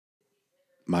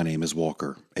My name is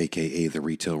Walker, aka the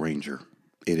Retail Ranger.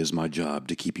 It is my job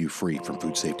to keep you free from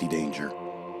food safety danger.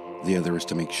 The other is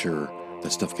to make sure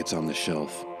that stuff gets on the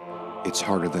shelf. It's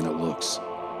harder than it looks.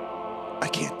 I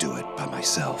can't do it by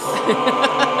myself.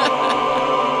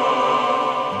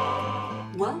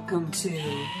 Welcome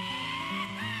to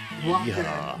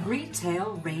Walker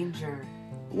Retail Ranger.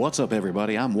 What's up,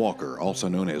 everybody? I'm Walker, also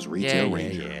known as Retail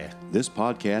Ranger. This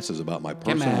podcast is about my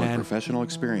personal and professional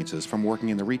experiences from working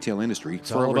in the retail industry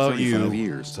for over 35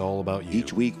 years. It's all about you.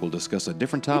 Each week, we'll discuss a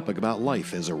different topic about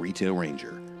life as a Retail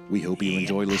Ranger. We hope you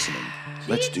enjoy listening.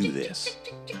 Let's do this.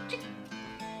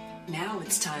 Now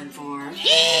it's time for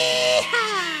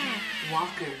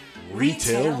Walker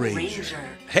Retail Ranger.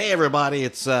 Hey, everybody,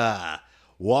 it's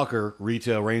Walker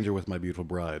Retail Ranger with my beautiful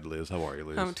bride, Liz. How are you,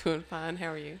 Liz? I'm doing fine.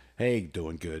 How are you? Hey,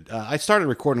 doing good. I started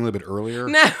recording a little bit earlier.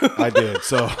 No. I did,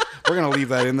 so we're going to leave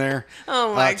that in there.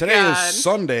 Oh, my today God. Today is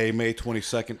Sunday, May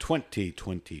 22nd,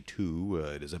 2022.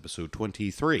 It is episode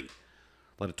 23.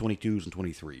 A lot of 22s and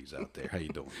 23s out there. How you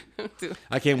doing?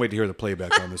 I can't wait to hear the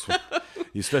playback on this one.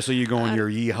 Especially you going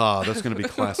your yeehaw. That's going to be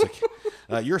classic.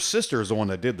 Your sister is the one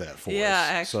that did that for us. Yeah,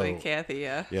 actually, So, Kathy,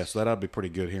 yeah. yeah, so that'd be pretty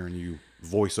good hearing you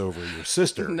voice over your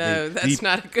sister. No, that's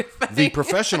not a good thing. The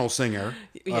professional singer,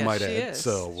 I Yes, might she add. is.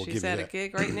 So we'll She's give you at that. a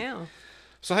gig right now.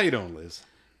 So how you doing, Liz?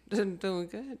 Doing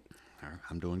good.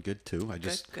 I'm doing good too.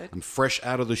 Good. I'm fresh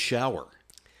out of the shower.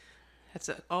 That's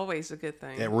always a good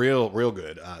thing. Yeah, real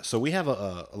good. So we have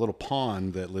a little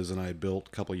pond that Liz and I built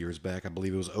a couple years back. I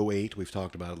believe it was '08. We've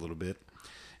talked about it a little bit.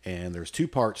 And there's two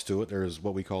parts to it. There's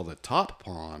what we call the top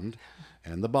pond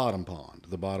and the bottom pond.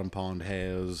 The bottom pond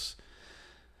has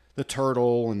the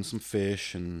turtle and some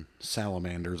fish and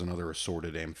salamanders and other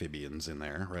assorted amphibians in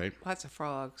there, right? Lots of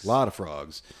frogs. A lot of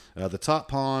frogs. The top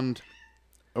pond...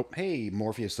 Oh, hey,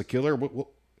 Morpheus the Killer.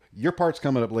 Your part's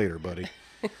coming up later, buddy.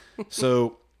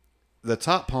 So, the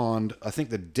top pond, I think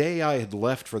the day I had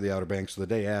left for the Outer Banks, the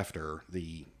day after,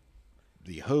 the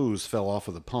hose fell off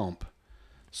of the pump,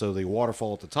 so the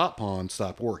waterfall at the top pond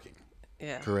stopped working.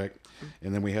 Yeah. Correct?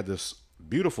 And then we had this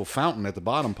beautiful fountain at the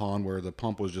bottom pond where the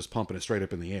pump was just pumping it straight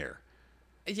up in the air.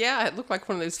 Yeah, it looked like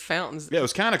one of those fountains. Yeah, it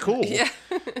was kind of cool. Yeah.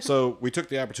 So we took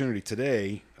the opportunity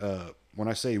today. When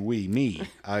I say me,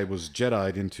 I was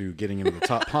Jedi'd into getting into the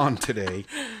top pond today.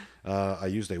 I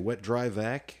used a wet dry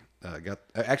vac.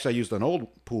 I used an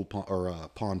old pool pump or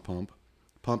pond pump,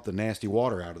 pumped the nasty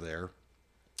water out of there,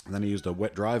 and then I used a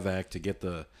wet dry vac to get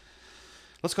the,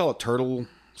 let's call it turtle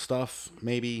stuff,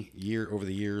 maybe over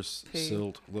the years,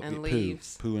 silt and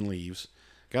leaves. Poo and leaves.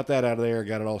 Got that out of there,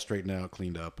 got it all straightened out,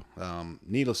 cleaned up.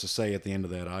 Needless to say, at the end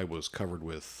of that, I was covered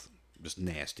with just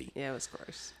nasty. Yeah, it was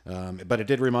gross. But it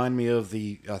did remind me of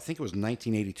I think it was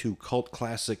 1982 cult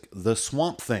classic, The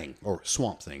Swamp Thing. Or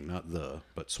Swamp Thing, not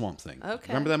but Swamp Thing. Okay.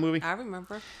 Remember that movie? I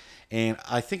remember. And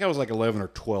I think I was like 11 or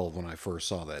 12 when I first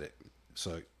saw that.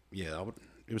 So, yeah,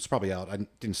 it was probably out. I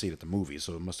didn't see it at the movie,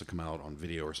 so it must have come out on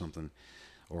video or something,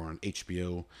 or on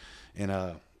HBO. And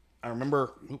I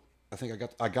remember... I think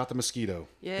I got the mosquito.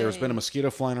 Yay. There's been a mosquito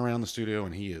flying around the studio,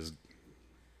 and he has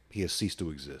ceased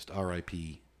to exist.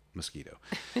 R.I.P. mosquito.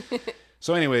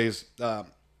 So, anyways,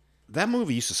 that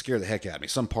movie used to scare the heck out of me.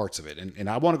 Some parts of it, and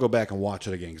I want to go back and watch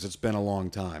it again because it's been a long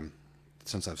time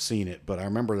since I've seen it. But I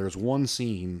remember there's one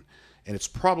scene, and it's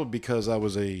probably because I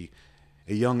was a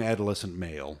young adolescent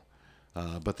male.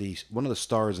 But one of the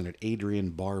stars in it, Adrienne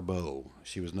Barbeau,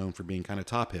 she was known for being kind of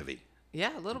top heavy.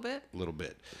 Yeah, a little bit. A little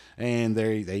bit. And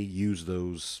they use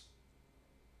those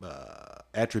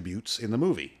attributes in the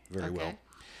movie very well.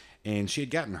 And she had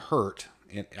gotten hurt,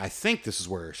 and I think this is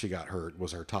where she got hurt,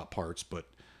 was her top parts, but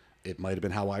it might have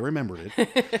been how I remembered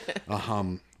it.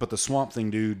 But the Swamp Thing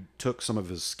dude took some of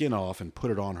his skin off and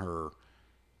put it on her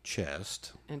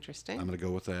chest. Interesting. I'm going to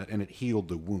go with that. And it healed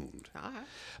the wound. All right.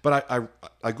 But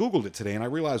I Googled it today, and I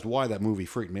realized why that movie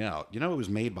freaked me out. You know, it was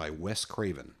made by Wes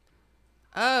Craven.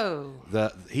 Oh.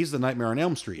 He's the Nightmare on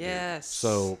Elm Street. Yes. Dude.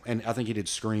 So, and I think he did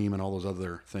Scream and all those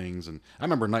other things. And I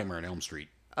remember Nightmare on Elm Street.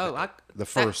 Oh, the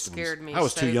first that scared me. I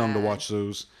was so too young bad. to watch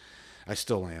those. I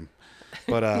still am.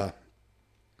 But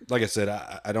like I said,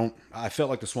 I felt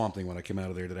like the Swamp Thing when I came out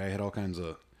of there today. I had all kinds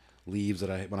of leaves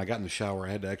that when I got in the shower,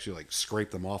 I had to actually like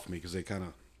scrape them off me because they kind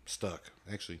of stuck.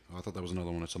 Actually, I thought that was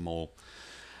another one. It's a mole.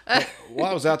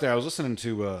 While I was out there, I was listening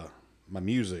to my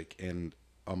music, and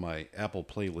on my Apple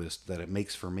playlist that it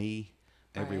makes for me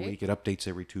every week. It updates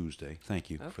every Tuesday. Thank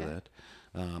you for that.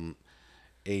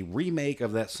 A remake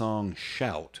of that song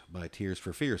Shout by Tears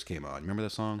for Fears came on. Remember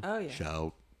that song? Oh, yeah.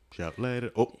 Shout, let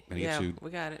it. Oh, and he Yeah, sued. we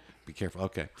got it. Be careful.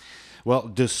 Okay. Well,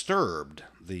 Disturbed,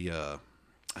 I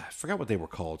forgot what they were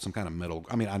called. Some kind of metal.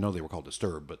 I mean, I know they were called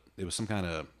Disturbed, but it was some kind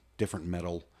of different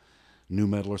metal new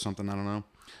metal or something. I don't know.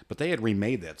 But they had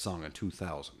remade that song in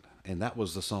 2000. And that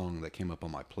was the song that came up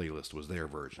on my playlist, was their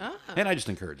version. Oh. And I just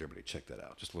encourage everybody to check that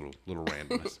out. Just a little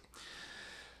randomness.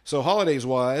 So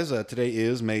holidays-wise, today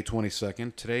is May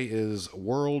 22nd. Today is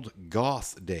World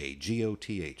Goth Day,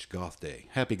 G-O-T-H, Goth Day.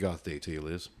 Happy Goth Day to you,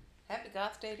 Liz. Happy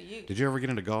Goth Day to you. Did you ever get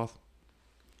into goth?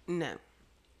 No.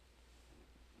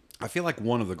 I feel like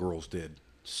one of the girls did,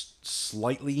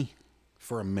 slightly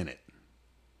for a minute.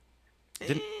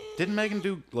 Didn't Megan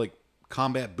do, like,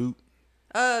 combat boot,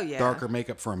 Oh yeah. darker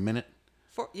makeup for a minute?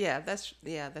 That's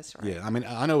right. Yeah, I mean,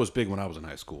 I know it was big when I was in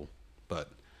high school, but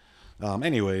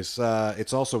anyways,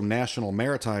 it's also National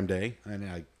Maritime Day, and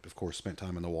I, of course, spent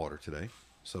time in the water today,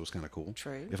 so it was kind of cool.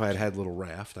 True. If I had had a little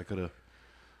raft, I could have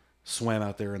swam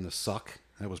out there in the suck.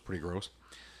 That was pretty gross.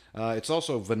 It's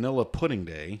also Vanilla Pudding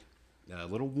Day. A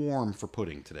little warm for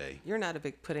pudding today. You're not a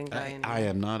big pudding guy anymore. I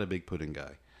am not a big pudding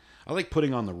guy. I like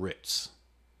pudding on the Ritz.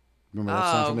 Remember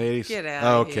that song from the 80s? Get out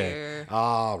of Okay. here.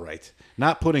 All right.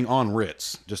 Not pudding on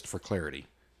Ritz, just for clarity,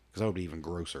 because that would be even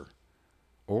grosser.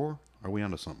 Or are we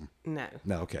onto something? No.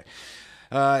 No, okay.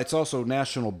 It's also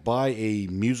National Buy a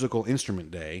Musical Instrument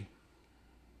Day.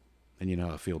 And you know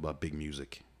how I feel about big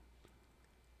music.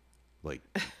 Like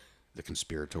the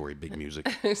conspiratory big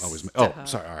music. Always. Oh,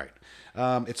 sorry. All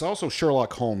right. It's also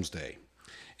Sherlock Holmes Day.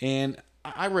 And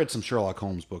I read some Sherlock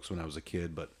Holmes books when I was a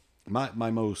kid, but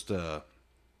my most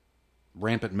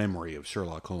rampant memory of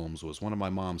Sherlock Holmes was one of my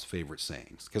mom's favorite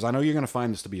sayings. Because I know you're going to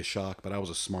find this to be a shock, but I was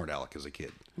a smart aleck as a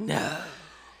kid. No.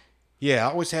 Yeah,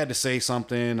 I always had to say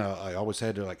something. I always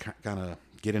had to like kind of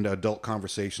get into adult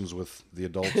conversations with the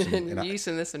adults. And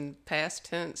Using this in past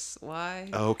tense. Why?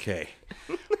 okay.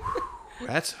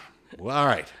 That's... Well, all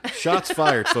right. Shots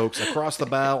fired, folks, across the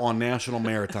bow on National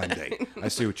Maritime Day. I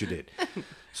see what you did.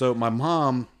 So my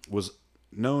mom was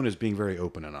known as being very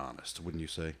open and honest, wouldn't you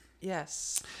say?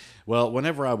 Yes. Well,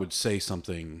 whenever I would say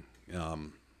something,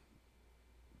 and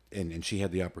she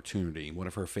had the opportunity, one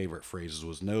of her favorite phrases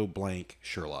was "No blank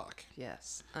Sherlock."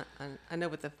 Yes. I know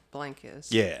what the blank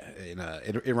is. Yeah, and,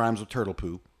 it rhymes with turtle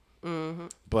poo. Mm-hmm.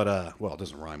 But well, it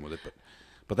doesn't rhyme with it,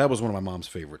 but that was one of my mom's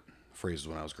favorite phrases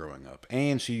when I was growing up.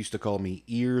 And she used to call me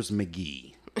Ears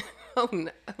McGee. Oh,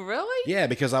 no. Really? Yeah,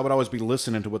 because I would always be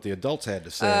listening to what the adults had to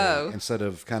say instead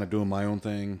of kind of doing my own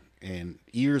thing. And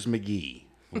Ears McGee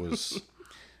was,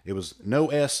 it was no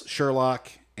S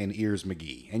Sherlock and Ears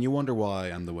McGee. And you wonder why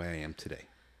I'm the way I am today.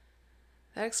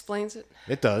 That explains it.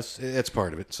 It does. It's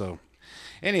part of it. So,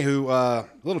 anywho,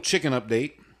 little chicken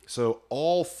update. So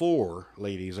all 4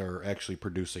 ladies are actually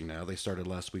producing now. They started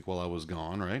last week while I was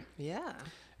gone, right? Yeah.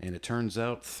 And it turns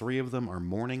out 3 of them are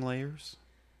morning layers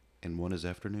and 1 is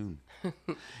afternoon.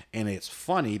 And it's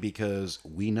funny because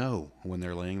we know when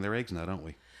they're laying their eggs now, don't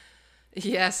we?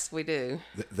 Yes, we do.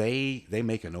 They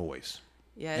make a noise.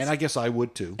 Yeah. And I guess I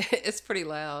would too. It's pretty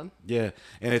loud. Yeah.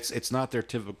 And it's not their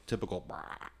typical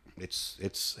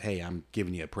it's hey, I'm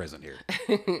giving you a present here.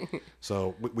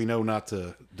 So we know not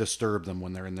to disturb them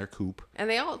when they're in their coop. And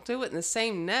they all do it in the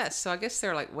same nest, so I guess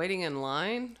they're like waiting in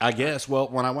line. I guess. Well,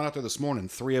 when I went out there this morning,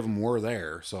 3 of them were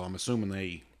there, so I'm assuming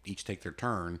they each take their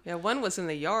turn. Yeah, one was in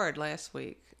the yard last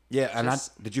week. Yeah, and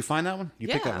did you find that one? You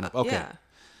picked that one up? Okay.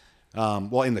 Yeah.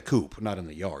 Well, in the coop, not in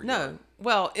the yard. No,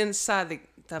 well, inside the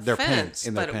Their pen, fence,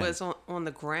 in their but pen. it was on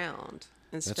the ground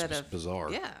instead That's of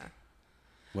bizarre. Yeah.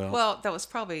 Well, that was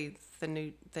probably the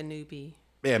newbie.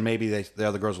 yeah, maybe the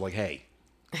other girls were like, hey,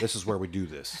 this is where we do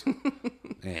this.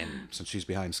 And since she's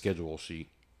behind schedule,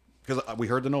 because we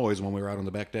heard the noise when we were out on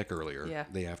the back deck earlier. Yeah.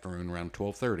 The afternoon around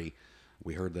 12:30,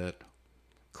 we heard that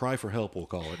cry for help, we'll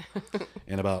call it.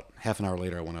 And about half an hour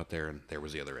later, I went out there and there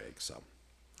was the other egg. So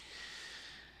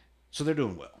they're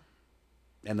doing well.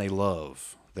 And they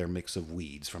love their mix of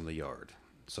weeds from the yard.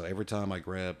 So every time I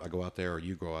go out there or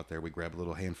you go out there, we grab a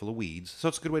little handful of weeds. So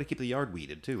it's a good way to keep the yard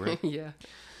weeded too, right? Yeah.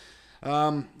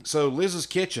 So Liz's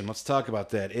kitchen, let's talk about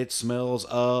that. It smells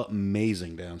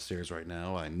amazing downstairs right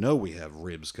now. I know we have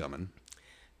ribs coming.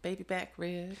 Baby back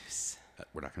ribs.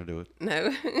 We're not going to do it.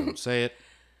 No. Don't say it.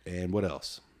 And what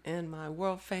else? And my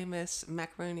world famous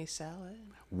macaroni salad.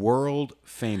 World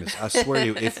famous. I swear to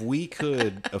you, if we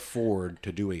could afford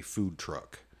to do a food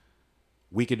truck,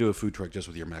 we could do a food truck just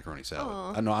with your macaroni salad.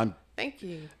 Aw. I know Thank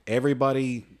you.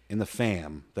 everybody in the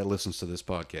fam that listens to this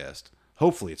podcast,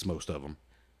 hopefully it's most of them,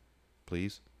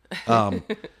 please,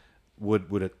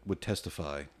 would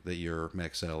testify that your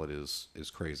mac salad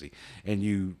is crazy. And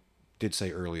you did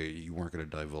say earlier you weren't going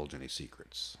to divulge any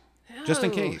secrets, just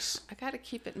in No, case. I got to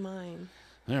keep it in mind.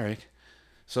 All right.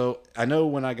 So I know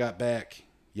when I got back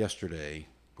yesterday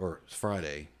or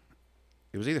Friday,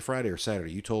 it was either Friday or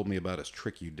Saturday, you told me about this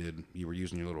trick you did. You were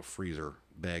using your little freezer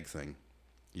bag thing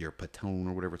your patone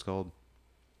or whatever it's called.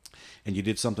 And you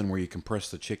did something where you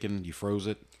compressed the chicken, you froze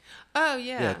it. Oh,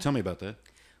 yeah. Yeah, tell me about that.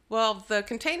 Well, the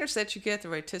containers that you get the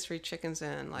rotisserie chickens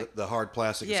in, like The hard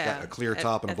plastic, yeah, it's got a clear at-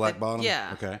 top and a at black the- bottom?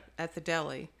 Yeah. Okay. At the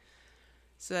deli.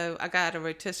 So I got a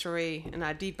rotisserie and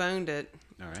I deboned it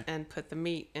All right. and put the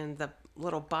meat in the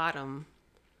little bottom.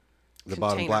 The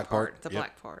bottom container black part? The Yep.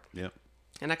 black part. Yep.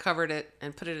 And I covered it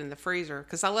and put it in the freezer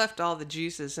because I left all the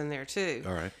juices in there too.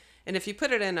 All right. And if you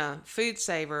put it in a food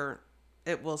saver,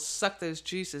 it will suck those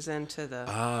juices into the.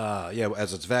 Yeah,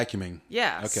 as it's vacuuming.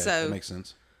 Yeah, Okay, so- that makes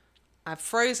sense. I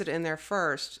froze it in there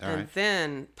first All and right.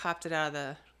 then popped it out of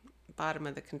the bottom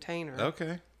of the container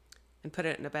Okay. and put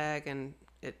it in a bag, and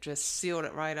it just sealed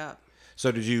it right up.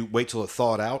 So did you wait till it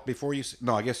thawed out before you?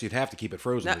 No, I guess you'd have to keep it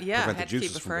frozen. No, to yeah, I prevent had the to keep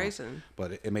juices it from going. frozen.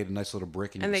 But it made a nice little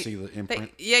brick, and you And can see the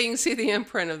imprint. yeah, you can see the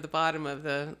imprint of the bottom of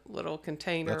the little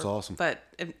container. That's awesome. But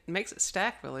it makes it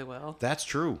stack really well. That's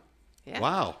true. Yeah.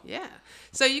 Wow. Yeah.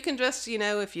 So you can just,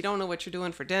 if you don't know what you're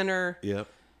doing for dinner, Yep.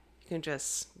 you can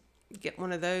just get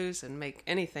one of those and make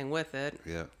anything with it.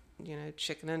 Yeah.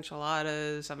 Chicken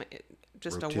enchiladas. I mean,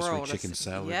 just Rotisserie a world. chicken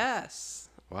salad. Yes.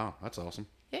 Wow, that's awesome.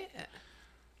 Yeah.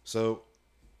 So,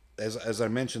 as I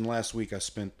mentioned last week, I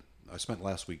spent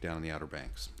last week down in the Outer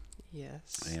Banks,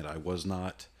 Yes. and I was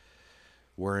not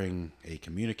wearing a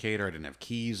communicator. I didn't have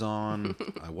keys on.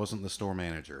 I wasn't the store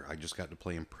manager. I just got to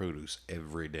play in produce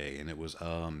every day, and it was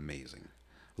amazing.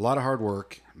 A lot of hard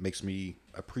work makes me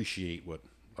appreciate what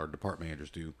our department managers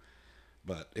do,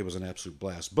 but it was an absolute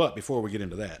blast. But before we get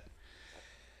into that,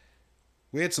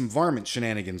 we had some varmint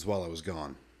shenanigans while I was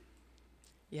gone.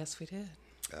 Yes, we did.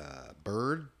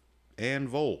 Bird and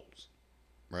voles,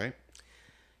 right?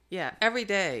 Yeah. Every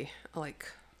day,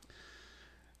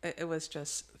 it was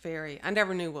just I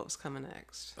never knew what was coming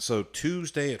next. So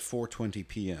Tuesday at 4:20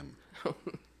 p.m.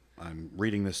 I'm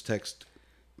reading this text.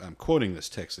 I'm quoting this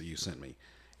text that you sent me,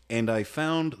 and I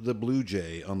found the blue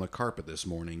jay on the carpet this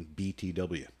morning.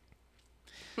 BTW.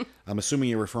 I'm assuming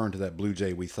you're referring to that blue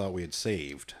jay we thought we had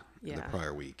saved the Yeah.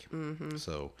 prior week. Mm-hmm.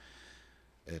 So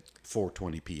at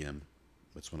 4:20 p.m.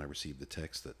 that's when I received the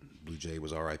text that blue jay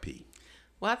was R.I.P.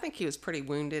 Well, I think he was pretty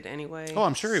wounded anyway. Oh,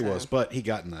 I'm sure he so- was, but he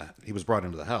was brought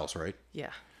into the house, right? Yeah.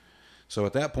 So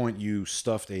at that point, you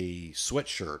stuffed a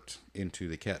sweatshirt into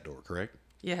the cat door, correct?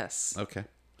 Yes. Okay.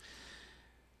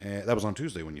 And that was on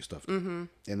Tuesday when you stuffed it. Mm-hmm.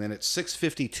 And then at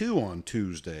 6:52 on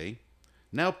Tuesday,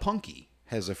 now Punky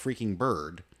has a freaking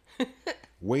bird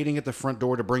waiting at the front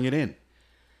door to bring it in.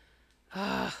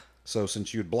 So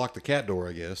since you had blocked the cat door,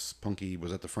 I guess, Punky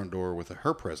was at the front door with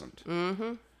her present.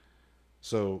 Mm-hmm.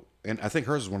 So, and I think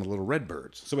hers is one of the little red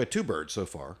birds. So we had two birds so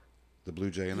far, the blue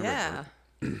jay and the red Yeah.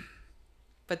 bird.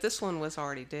 But this one was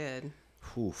already dead.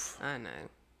 Oof. I know.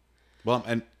 Well,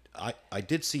 and I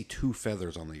did see two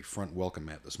feathers on the front welcome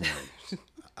mat this morning.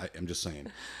 I'm just saying.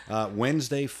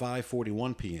 Wednesday,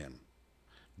 5:41 p.m.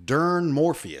 Darn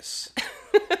Morpheus!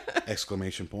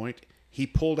 Exclamation point. He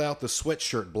pulled out the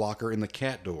sweatshirt blocker in the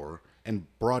cat door and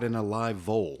brought in a live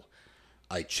vole.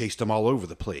 I chased him all over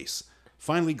the place.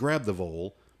 Finally grabbed the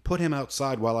vole, put him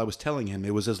outside while I was telling him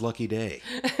it was his lucky day,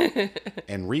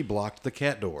 and reblocked the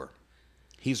cat door.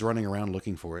 He's running around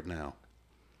looking for it now.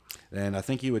 And I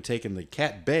think you had taken the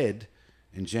cat bed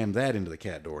and jammed that into the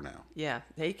cat door now. Yeah,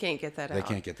 they can't get that out. They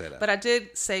can't get that out. But I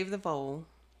did save the vole.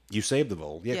 You saved the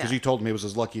vole. Yeah, because Yeah. you told me it was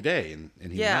his lucky day. And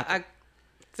he Yeah, knocked it. I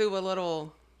threw a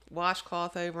little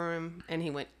washcloth over him, and he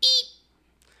went, eep.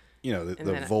 You know, the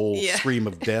then vole yeah. scream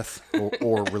of death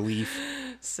or relief.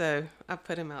 So I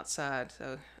put him outside.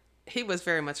 So he was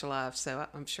very much alive, so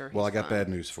I'm sure he's Well, I got fine. bad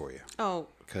news for you. Oh,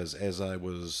 Because as I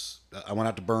went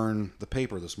out to burn the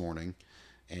paper this morning,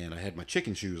 and I had my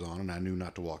chicken shoes on, and I knew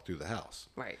not to walk through the house.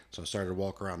 right. So I started to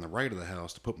walk around the right of the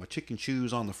house to put my chicken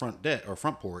shoes on the front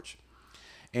porch.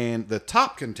 And the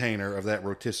top container of that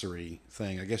rotisserie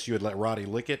thing, I guess you had let Roddy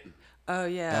lick it Oh,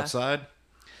 yeah. outside.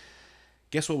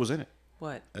 Guess what was in it?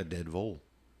 What? A dead vole.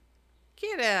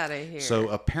 Get out of here. So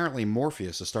apparently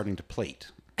Morpheus is starting to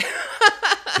plate.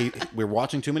 We were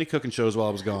watching too many cooking shows while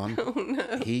I was gone. Oh,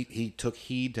 no. He took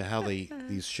heed to how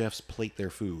these chefs plate their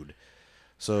food.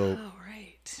 So All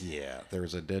right. yeah,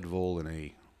 there's a dead vole in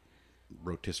a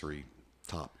rotisserie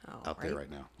top out there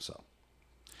right now. So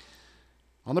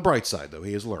on the bright side, though,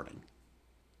 he is learning.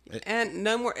 And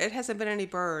no more. It hasn't been any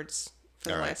birds for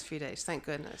the All right. last few days. Thank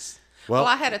goodness. Well-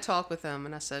 Well, I had a talk with them,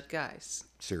 and I said, guys,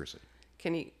 Seriously,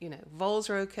 can voles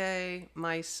are okay,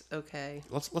 mice okay.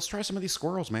 let's try some of these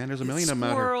squirrels, man. There's a million of them out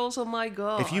here. Squirrels, oh my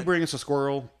god. If you bring us a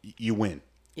squirrel, you win.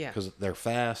 Yeah. Because they're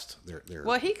fast. They're.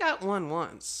 Well, he got one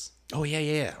once. Oh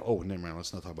yeah. Oh, never mind.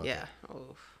 Let's not talk about Yeah. that.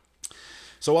 Oh.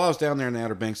 So while I was down there in the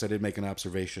Outer Banks, I did make an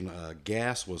observation.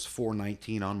 Gas was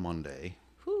 $4.19 on Monday.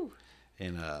 Whew.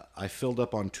 And I filled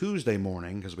up on Tuesday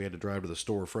morning because we had to drive to the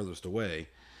store furthest away.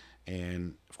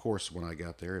 And, of course, when I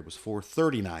got there, it was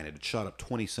 $4.39. It had shot up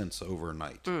 20 cents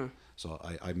overnight. So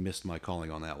I missed my calling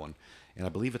on that one. And I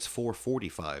believe it's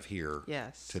 $4.45 here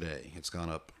today. It's gone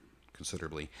up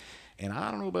considerably. And I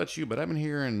don't know about you, but I've been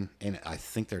hearing, and I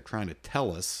think they're trying to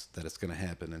tell us that it's going to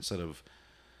happen instead of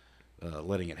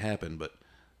letting it happen. But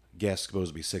gas is supposed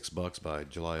to be $6 by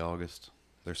July, August,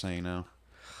 they're saying now.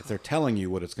 If they're telling you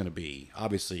what it's going to be,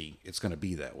 obviously it's going to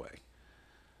be that way.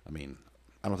 I mean,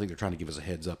 I don't think they're trying to give us a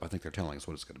heads up. I think they're telling us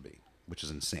what it's going to be, which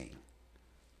is insane.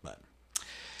 But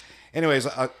anyways,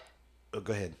 go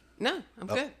ahead. No, I'm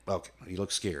good. Okay, you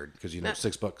look scared because you know No.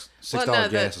 $6 Well, $6 no,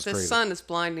 gas is the crazy. sun is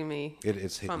blinding me.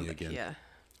 It's hitting you again. Yeah.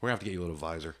 We're gonna have to get you a little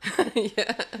visor.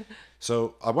 Yeah.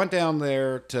 So I went down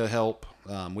there to help.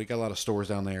 We got a lot of stores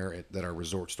down there that are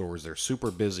resort stores. They're super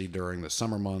busy during the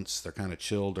summer months. They're kind of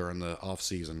chill during the off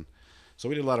season. So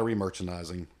we did a lot of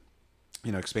remerchandising.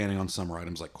 You know, expanding on summer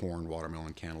items like corn,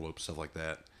 watermelon, cantaloupe, stuff like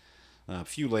that. A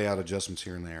few layout adjustments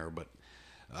here and there, but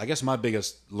I guess my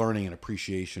biggest learning and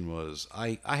appreciation was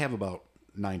I have about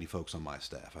 90 folks on my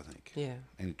staff, I think. Yeah.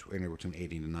 Anywhere between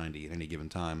 80 to 90 at any given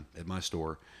time at my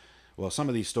store. Well, some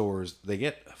of these stores, they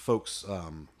get folks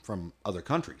from other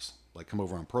countries, like come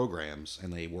over on programs,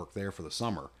 and they work there for the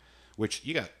summer, which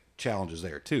you got challenges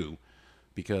there too,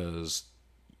 because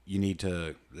you need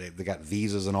to, they got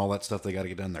visas and all that stuff they got to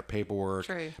get done, their paperwork.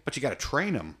 True. But you got to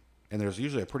train them. And there's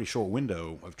usually a pretty short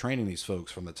window of training these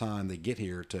folks from the time they get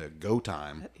here to go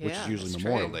time, which is usually that's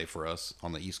Memorial true. Day for us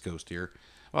on the East Coast here.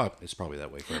 Well, it's probably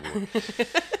that way for everyone.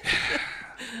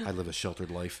 I live a sheltered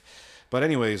life. But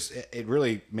anyways, it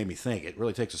really made me think. It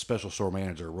really takes a special store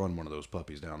manager to run one of those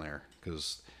puppies down there.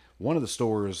 Because one of the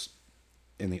stores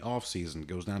in the off season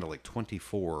goes down to like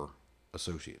 24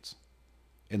 associates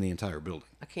in the entire building.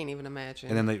 I can't even imagine.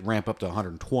 And then they ramp up to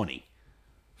 120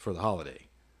 for the holiday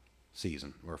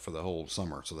season or for the whole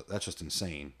summer. So that's just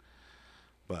insane.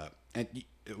 But and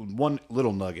one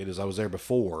little nugget is I was there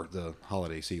before the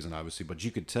holiday season, obviously, but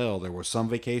you could tell there were some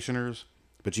vacationers,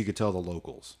 but you could tell the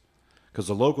locals. Because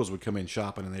the locals would come in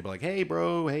shopping and they'd be like, hey,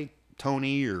 bro, hey,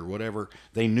 Tony, or whatever.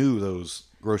 They knew those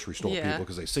grocery store people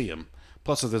because they see them.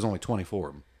 Plus, if there's only 24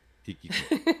 of them, you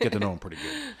get to know them pretty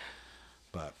good.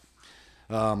 But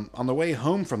on the way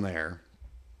home from there,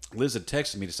 Liz had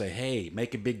texted me to say, hey,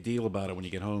 make a big deal about it when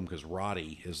you get home because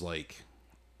Roddy is like,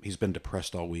 he's been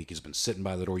depressed all week. He's been sitting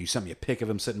by the door. You sent me a pic of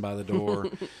him sitting by the door.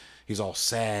 He's all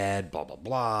sad, blah, blah,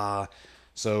 blah.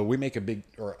 So we make a big,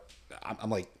 or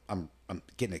I'm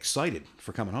getting excited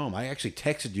for coming home. I actually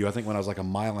texted you, I think when I was like a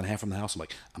mile and a half from the house. I'm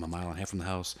like, I'm a mile and a half from the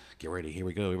house. Get ready. Here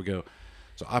we go.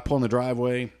 So I pull in the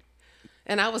driveway.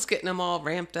 And I was getting him all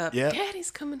ramped up. Yeah. Daddy's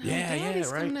coming home. Yeah,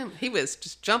 Daddy's coming home. He was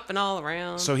just jumping all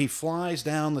around. So he flies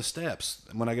down the steps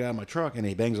when I get out of my truck and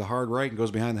he bangs a hard right and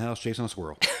goes behind the house chasing a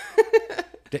squirrel.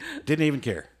 Didn't even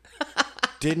care.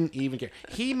 Didn't even care.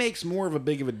 He makes more of a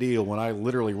big of a deal when I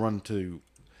literally run to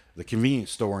the convenience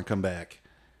store and come back.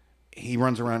 He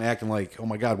runs around acting like, oh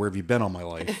my God, where have you been all my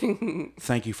life?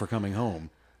 Thank you for coming home.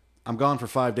 I'm gone for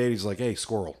 5 days. He's like, hey,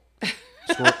 squirrel.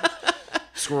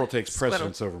 Squirrel takes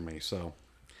precedence over me. So,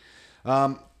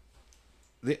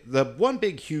 the one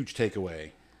big huge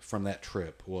takeaway from that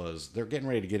trip was they're getting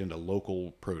ready to get into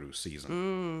local produce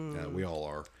season. We all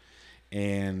are.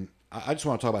 And I just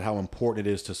want to talk about how important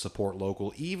it is to support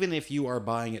local, even if you are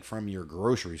buying it from your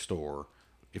grocery store.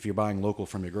 If you're buying local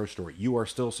from your grocery store, you are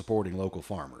still supporting local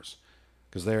farmers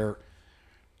because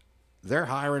they're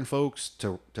hiring folks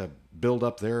to build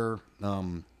up their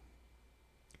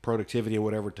productivity or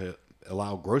whatever to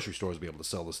allow grocery stores to be able to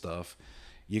sell the stuff.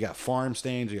 You got farm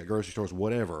stands, you got grocery stores,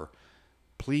 whatever.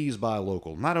 Please buy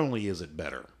local. Not only is it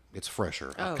better, it's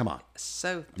fresher. Come on.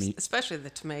 So, especially the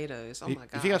tomatoes. Oh my God.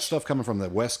 If you got stuff coming from the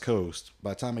West Coast, by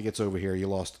the time it gets over here, you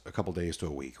lost a couple days to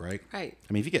a week, right? Right.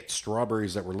 I mean, if you get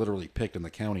strawberries that were literally picked in the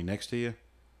county next to you,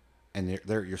 and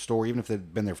they're at your store, even if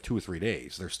they've been there for 2 or 3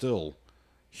 days, they're still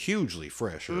hugely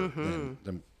fresher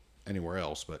than anywhere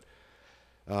else. But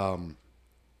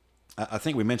I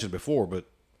think we mentioned before, but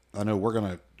I know we're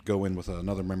going to go in with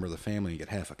another member of the family and get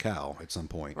half a cow at some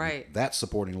point. Right. And that's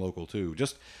supporting local too.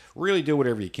 Just really do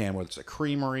whatever you can, whether it's a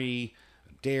creamery,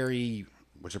 a dairy,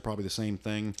 which are probably the same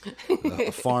thing,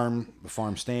 a farm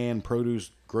stand,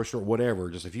 produce, grocery store, whatever.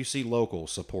 Just if you see local,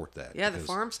 support that. Yeah, the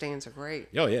farm stands are great.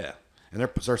 Oh yeah, and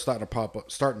they're starting to pop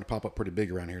up pretty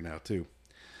big around here now too.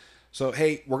 So,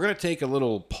 hey, we're going to take a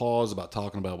little pause about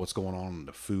talking about what's going on in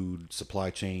the food supply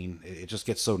chain. It just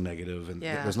gets so negative, and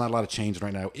there's not a lot of change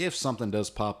right now. If something does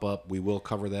pop up, we will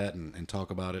cover that and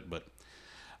talk about it. But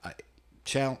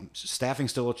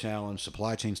Staffing's still a challenge.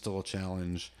 Supply chain's still a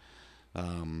challenge.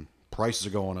 Prices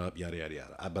are going up, yada, yada,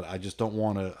 yada. But I just don't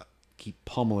want to keep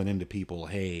pummeling into people,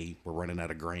 hey, we're running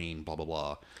out of grain, blah, blah,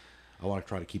 blah. I want to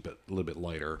try to keep it a little bit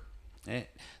lighter. And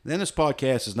then this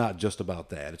podcast is not just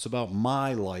about that. It's about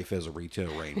my life as a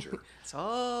retail ranger. It's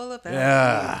all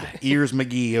about Ears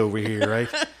McGee over here, right?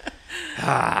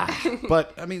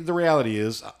 But, I mean, the reality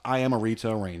is I am a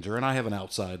retail ranger, and I have an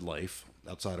outside life,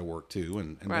 outside of work, too.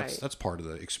 And Right. that's part of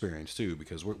the experience, too,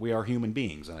 because we are human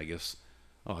beings. And I guess,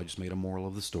 I just made a moral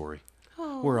of the story.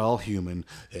 Oh. We're all human.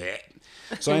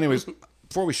 So anyways,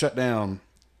 before we shut down,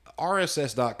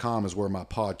 rss.com is where my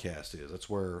podcast is. That's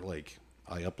where, like,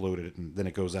 I uploaded it, and then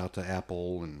it goes out to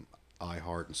Apple and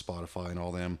iHeart and Spotify and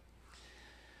all them.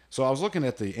 So I was looking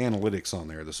at the analytics on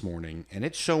there this morning, and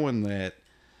it's showing that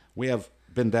we have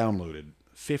been downloaded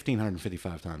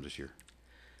 1,555 times this year.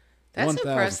 That's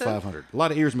 1,500. A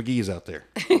lot of Ears McGee's out there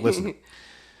listening.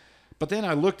 But then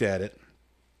I looked at it,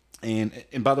 and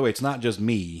by the way, it's not just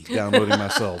me downloading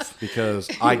myself, because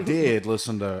I did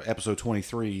listen to episode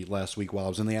 23 last week while I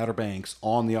was in the Outer Banks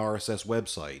on the RSS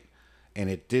website, and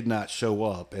it did not show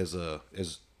up as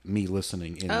me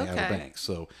listening in the Outer Banks.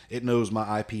 So it knows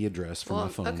my IP address for my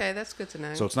phone. Okay, that's good to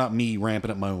know. So it's not me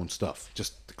ramping up my own stuff,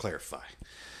 just to clarify.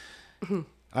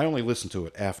 I only listen to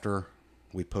it after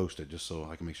we post it, just so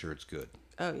I can make sure it's good.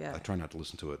 Oh, yeah. I try not to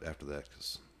listen to it after that,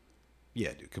 because,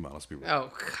 yeah, dude, come on, let's be real.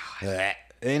 Oh, God.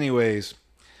 Anyways,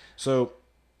 so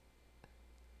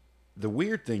the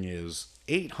weird thing is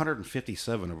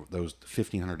 857 of those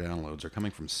 1,500 downloads are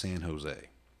coming from San Jose.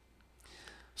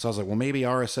 So I was like, well, maybe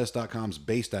RSS.com's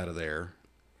based out of there.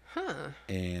 Huh.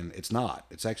 And it's not.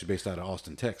 It's actually based out of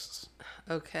Austin, Texas.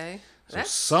 Okay. So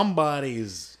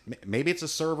somebody's, maybe it's a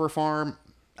server farm.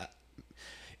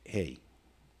 Hey,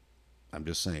 I'm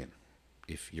just saying,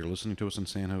 if you're listening to us in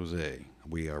San Jose,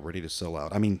 we are ready to sell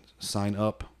out. I mean, sign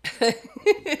up.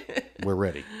 We're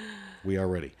ready. We are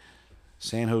ready.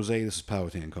 San Jose, this is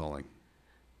Powhatan calling.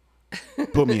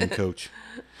 Put me in, coach.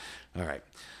 All right.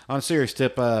 On a serious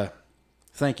tip,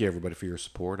 thank you, everybody, for your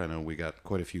support. I know we got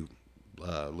quite a few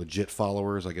legit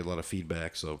followers. I get a lot of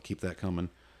feedback, so keep that coming.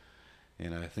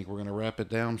 And I think we're going to ramp it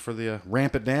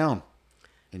down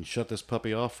and shut this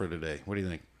puppy off for today. What do you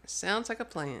think? Sounds like a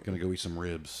plan. Going to go eat some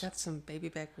ribs. Got some baby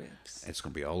back ribs. It's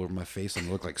going to be all over my face and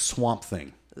look like Swamp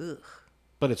Thing. Ugh.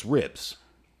 But it's ribs.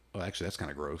 Oh, actually, that's kind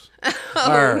of gross. Oh,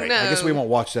 all right. no. I guess we won't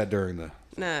watch that during the...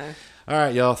 No. All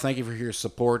right, y'all. Thank you for your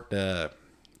support.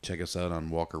 Check us out on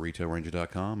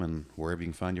WalkerRetailRanger.com and wherever you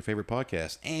can find your favorite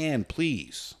podcast. And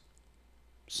please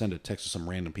send a text to some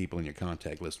random people in your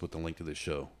contact list with the link to this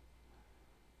show.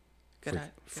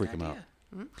 Freak them out.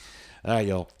 Mm-hmm. All right,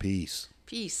 y'all. Peace.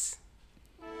 Peace.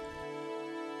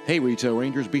 Hey, Retail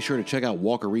Rangers, be sure to check out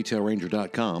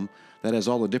WalkerRetailRanger.com. That has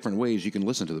all the different ways you can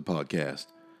listen to the podcast.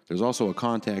 There's also a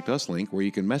Contact Us link where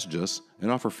you can message us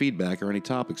and offer feedback or any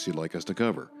topics you'd like us to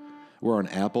cover. We're on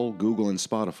Apple, Google, and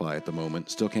Spotify at the moment.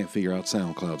 Still can't figure out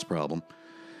SoundCloud's problem.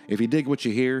 If you dig what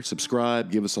you hear,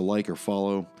 subscribe, give us a like or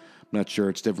follow. I'm not sure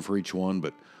it's different for each one,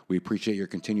 but we appreciate your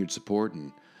continued support,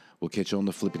 and we'll catch you on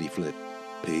the flippity flip.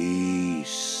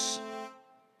 Peace.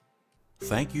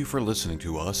 Thank you for listening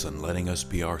to us and letting us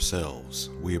be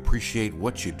ourselves. We appreciate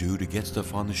what you do to get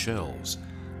stuff on the shelves.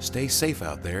 Stay safe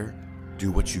out there.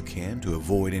 Do what you can to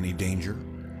avoid any danger.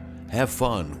 Have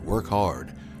fun, work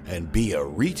hard, and be a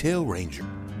Retail Ranger.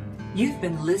 You've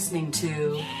been listening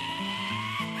to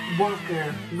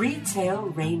Walker Retail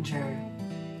Ranger.